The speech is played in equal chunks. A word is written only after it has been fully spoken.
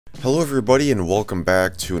Hello everybody and welcome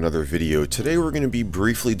back to another video. Today we're going to be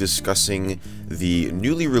briefly discussing the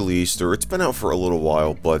newly released, or it's been out for a little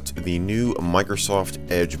while, but the new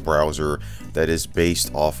Microsoft Edge browser that is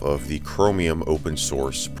based off of the Chromium Open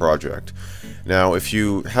Source Project. Now, if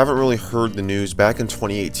you haven't really heard the news, back in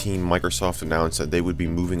 2018 Microsoft announced that they would be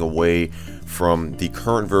moving away from the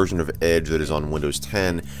current version of Edge that is on Windows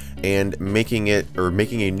 10 and making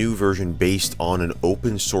a new version based on an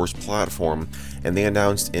open source platform. And they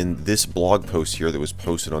announced in this blog post here that was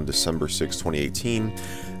posted on December 6, 2018,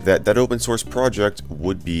 that open source project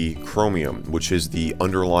would be Chromium, which is the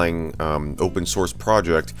underlying open source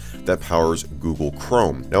project that powers Google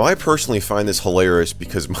Chrome. Now, I personally find this hilarious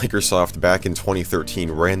because Microsoft back in 2013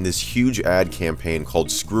 ran this huge ad campaign called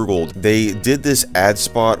Scroogled. They did this ad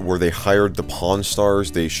spot where they hired the Pawn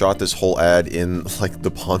Stars. They shot this whole ad in like the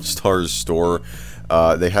Pawn Stars store.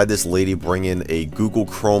 They had this lady bring in a Google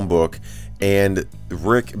Chromebook, and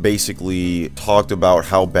Rick basically talked about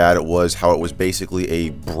how bad it was, how it was basically a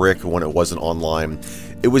brick when it wasn't online.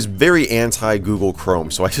 It was very anti-Google Chrome,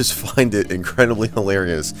 so I just find it incredibly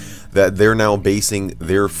hilarious that they're now basing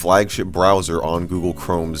their flagship browser on Google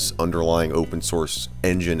Chrome's underlying open source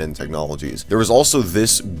engine and technologies. There was also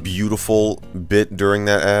this beautiful bit during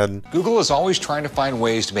that ad. Google is always trying to find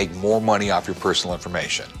ways to make more money off your personal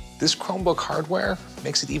information. This Chromebook hardware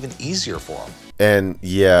makes it even easier for them. And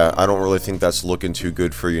yeah, I don't really think that's looking too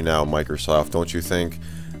good for you now, Microsoft, don't you think?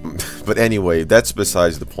 But anyway, that's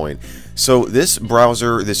besides the point. So this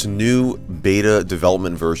browser, this new beta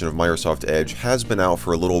development version of Microsoft Edge has been out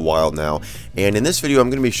for a little while now, and in this video I'm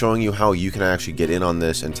going to be showing you how you can actually get in on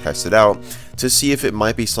this and test it out to see if it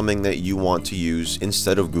might be something that you want to use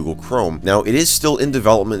instead of Google Chrome. Now, it is still in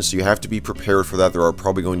development, so you have to be prepared for that. There are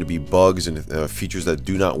probably going to be bugs and features that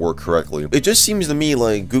do not work correctly. It just seems to me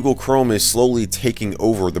like Google Chrome is slowly taking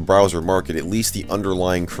over the browser market, at least the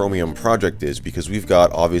underlying Chromium project is, because we've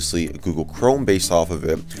got obviously Google Chrome based off of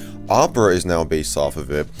it. Opera is now based off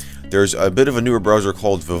of it. There's a bit of a newer browser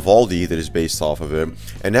called Vivaldi that is based off of it.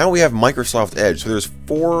 And now we have Microsoft Edge. So there's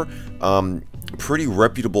four pretty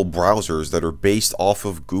reputable browsers that are based off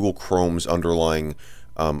of Google Chrome's underlying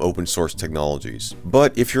open source technologies.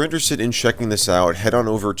 But if you're interested in checking this out, head on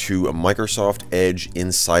over to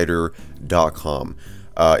MicrosoftEdgeInsider.com.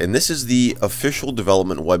 And this is the official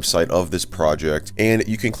development website of this project, and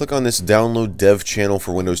you can click on this download dev channel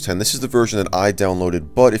for Windows 10. This is the version that I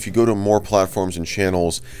downloaded, but if you go to more platforms and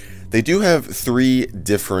channels, they do have three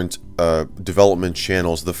different development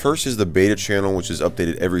channels. The first is the beta channel, which is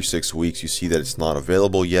updated every 6 weeks. You see that it's not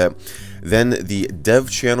available yet. Then the dev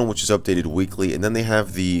channel, which is updated weekly, and then they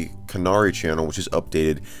have the Canary channel, which is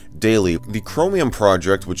updated daily. The Chromium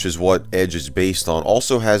project, which is what Edge is based on,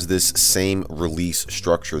 also has this same release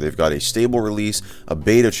structure. They've got a stable release, a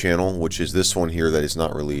beta channel, which is this one here that is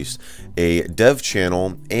not released, a dev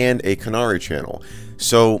channel, and a Canary channel.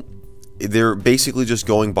 So they're basically just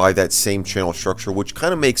going by that same channel structure, which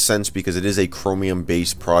kind of makes sense because it is a Chromium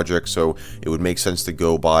based project, so it would make sense to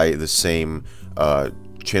go by the same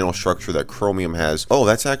channel structure that Chromium has. Oh,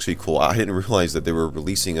 that's actually cool. I didn't realize that they were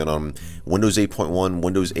releasing it on Windows 8.1,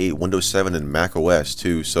 Windows 8, Windows 7, and Mac OS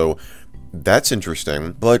too, so that's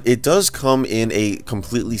interesting. But it does come in a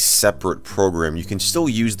completely separate program. You can still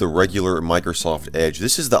use the regular Microsoft Edge.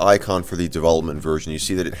 This is the icon for the development version. You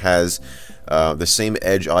see that it has the same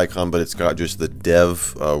Edge icon, but it's got just the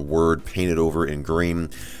dev word painted over in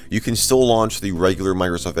green. You can still launch the regular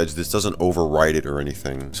Microsoft Edge. This doesn't override it or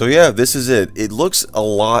anything. So yeah, this is it. It looks a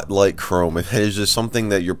lot like Chrome, and that is just something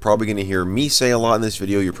that you're probably going to hear me say a lot in this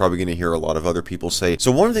video. You're probably going to hear a lot of other people say.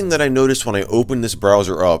 So one thing that I noticed when I opened this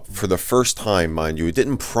browser up for the first time, mind you, it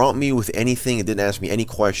didn't prompt me with anything. It didn't ask me any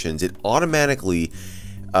questions. It automatically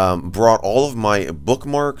brought all of my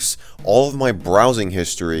bookmarks, all of my browsing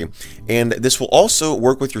history, and this will also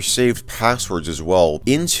work with your saved passwords as well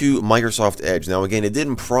into Microsoft Edge. Now again, it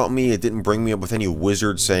didn't prompt me, it didn't bring me up with any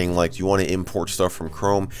wizard saying like, do you want to import stuff from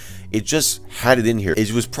Chrome? It just had it in here.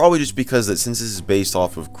 It was probably just because that since this is based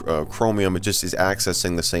off of Chromium, it just is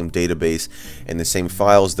accessing the same database and the same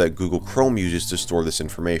files that Google Chrome uses to store this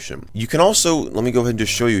information. You can also, let me go ahead and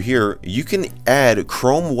just show you here, you can add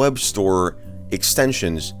Chrome Web Store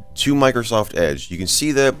extensions to Microsoft Edge. You can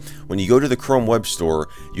see that when you go to the Chrome Web Store,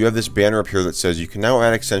 you have this banner up here that says you can now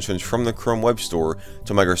add extensions from the Chrome Web Store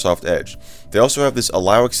to Microsoft Edge. They also have this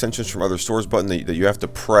allow extensions from other stores button that you have to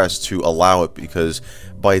press to allow it, because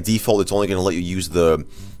by default it's only going to let you use the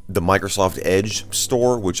Microsoft Edge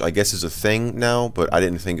store, which I guess is a thing now, but I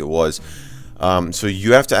didn't think it was. So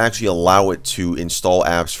you have to actually allow it to install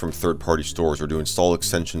apps from third-party stores or to install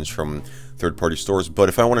extensions from third-party stores. But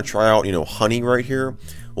if I want to try out, Honey right here,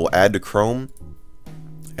 we'll add to Chrome.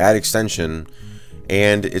 add extension,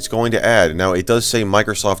 and it's going to add. Now it does say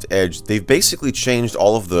Microsoft Edge. They've basically changed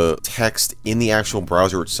all of the text in the actual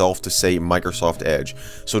browser itself to say Microsoft Edge.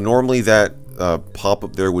 So normally that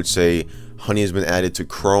pop-up there would say Honey has been added to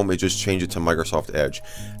Chrome. It just changed it to Microsoft Edge.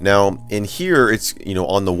 Now in here, it's, you know,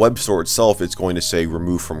 on the web store itself, it's going to say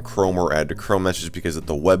remove from Chrome or add to Chrome. That's just because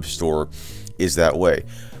the web store is that way.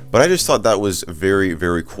 But I just thought that was very,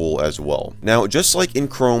 very cool as well. Now, just like in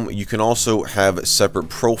Chrome, you can also have separate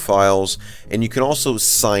profiles, and you can also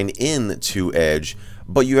sign in to Edge,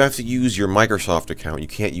 but you have to use your Microsoft account. You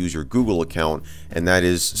can't use your Google account, and that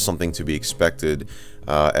is something to be expected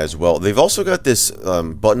as well. They've also got this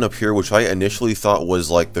button up here, which I initially thought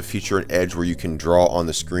was like the feature in Edge where you can draw on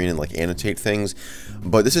the screen and like annotate things,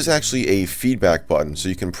 but this is actually a feedback button. So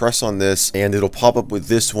you can press on this and it'll pop up with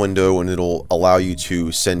this window, and it'll allow you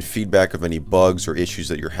to send feedback of any bugs or issues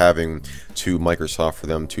that you're having to Microsoft for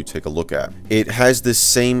them to take a look at. It has this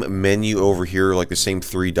same menu over here, like the same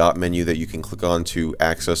 3-dot menu that you can click on to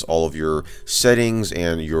access all of your settings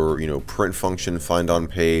and your, you know, print function, find on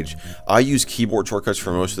page. I use keyboard shortcuts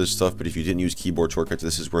for most of this stuff, but if you didn't use keyboard shortcuts,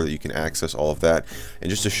 this is where you can access all of that. And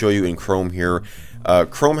just to show you in Chrome here,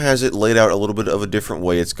 Chrome has it laid out a little bit of a different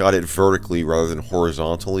way. It's got it vertically rather than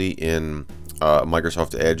horizontally in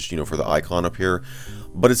Microsoft Edge, you know, for the icon up here.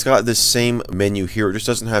 But it's got this same menu here. It just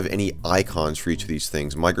doesn't have any icons for each of these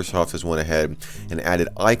things. Microsoft has went ahead and added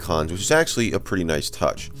icons, which is actually a pretty nice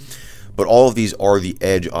touch. But all of these are the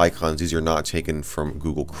Edge icons. These are not taken from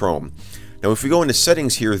Google Chrome. Now, if we go into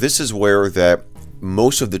settings here, this is where that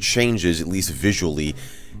most of the changes, at least visually,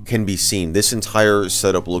 can be seen. This entire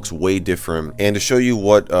setup looks way different. And to show you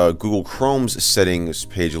what Google Chrome's settings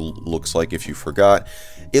page looks like, if you forgot,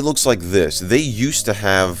 it looks like this. They used to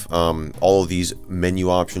have all of these menu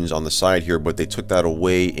options on the side here, but they took that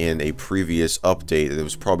away in a previous update. It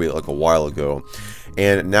was probably like a while ago.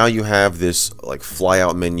 And now you have this like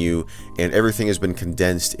flyout menu, and everything has been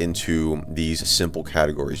condensed into these simple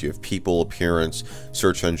categories. You have people, appearance,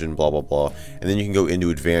 search engine, blah, blah, blah. And then you can go into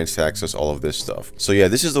advanced to access all of this stuff. So yeah,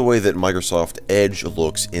 this is the way that Microsoft Edge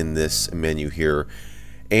looks in this menu here.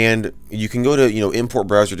 And you can go to, you know, import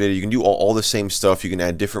browser data. You can do all the same stuff. You can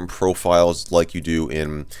add different profiles like you do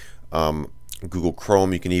in Google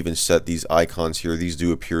Chrome. You can even set these icons here. These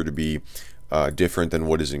do appear to be different than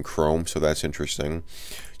what is in Chrome, so that's interesting.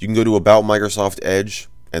 You can go to About Microsoft Edge,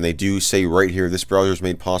 and they do say right here, this browser is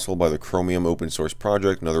made possible by the Chromium Open Source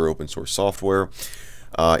Project, another open source software.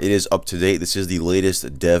 It is up to date. This is the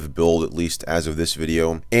latest dev build, at least as of this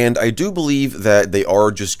video. And I do believe that they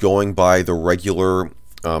are just going by the regular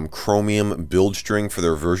Chromium build string for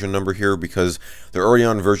their version number here, because they're already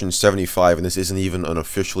on version 75 and this isn't even an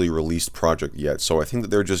officially released project yet. So I think that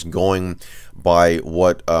they're just going by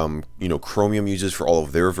what you know, Chromium uses for all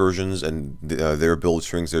of their versions and their build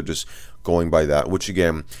strings. They're just going by that, which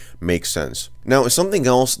again makes sense. Now, something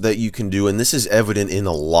else that you can do, and this is evident in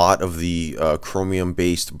a lot of the Chromium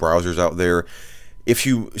based browsers out there. If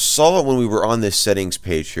you saw it when we were on this settings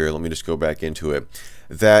page here, let me just go back into it,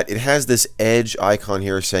 that it has this Edge icon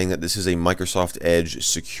here saying that this is a Microsoft Edge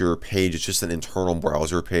secure page. It's just an internal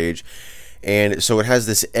browser page. And so it has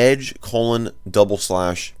this Edge :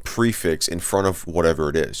 prefix in front of whatever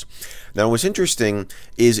it is. Now, what's interesting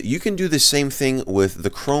is you can do the same thing with the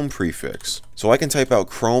Chrome prefix. So I can type out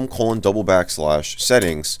Chrome :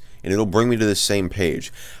 settings, and it'll bring me to the same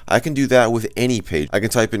page. I can do that with any page. I can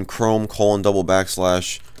type in Chrome :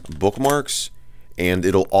 bookmarks, and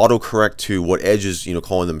it'll autocorrect to what Edge is, you know,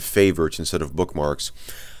 calling them favorites instead of bookmarks.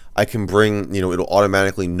 I can bring, you know, it'll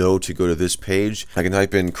automatically know to go to this page. I can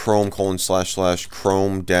type in Chrome :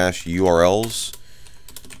 Chrome-URLs,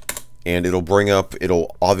 and it'll bring up,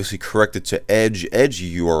 it'll obviously correct it to Edge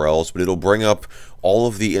URLs, but it'll bring up all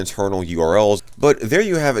of the internal URLs. But there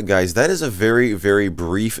you have it, guys. That is a very, very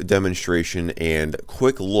brief demonstration and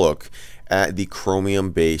quick look at the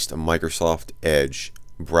Chromium-based Microsoft Edge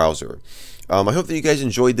browser. I hope that you guys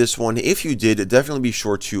enjoyed this one. If you did, definitely be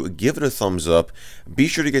sure to give it a thumbs up. Be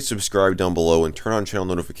sure to get subscribed down below and turn on channel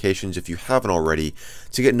notifications if you haven't already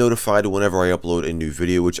to get notified whenever I upload a new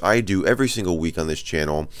video, which I do every single week on this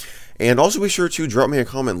channel. And also be sure to drop me a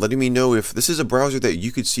comment letting me know if this is a browser that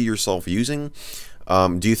you could see yourself using.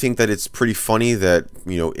 Do you think that it's pretty funny that,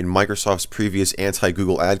 you know, in Microsoft's previous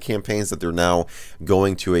anti-Google ad campaigns that they're now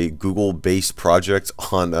going to a Google-based project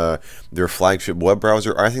on their flagship web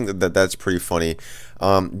browser? I think that that's pretty funny.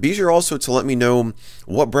 Be sure also to let me know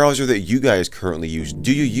what browser that you guys currently use.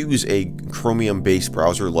 Do you use a Chromium-based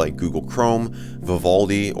browser like Google Chrome,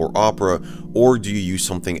 Vivaldi, or Opera, or do you use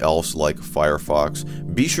something else like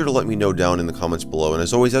Firefox? Be sure to let me know down in the comments below. And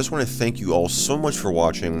as always, I just want to thank you all so much for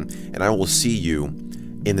watching, and I will see you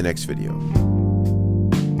in the next video.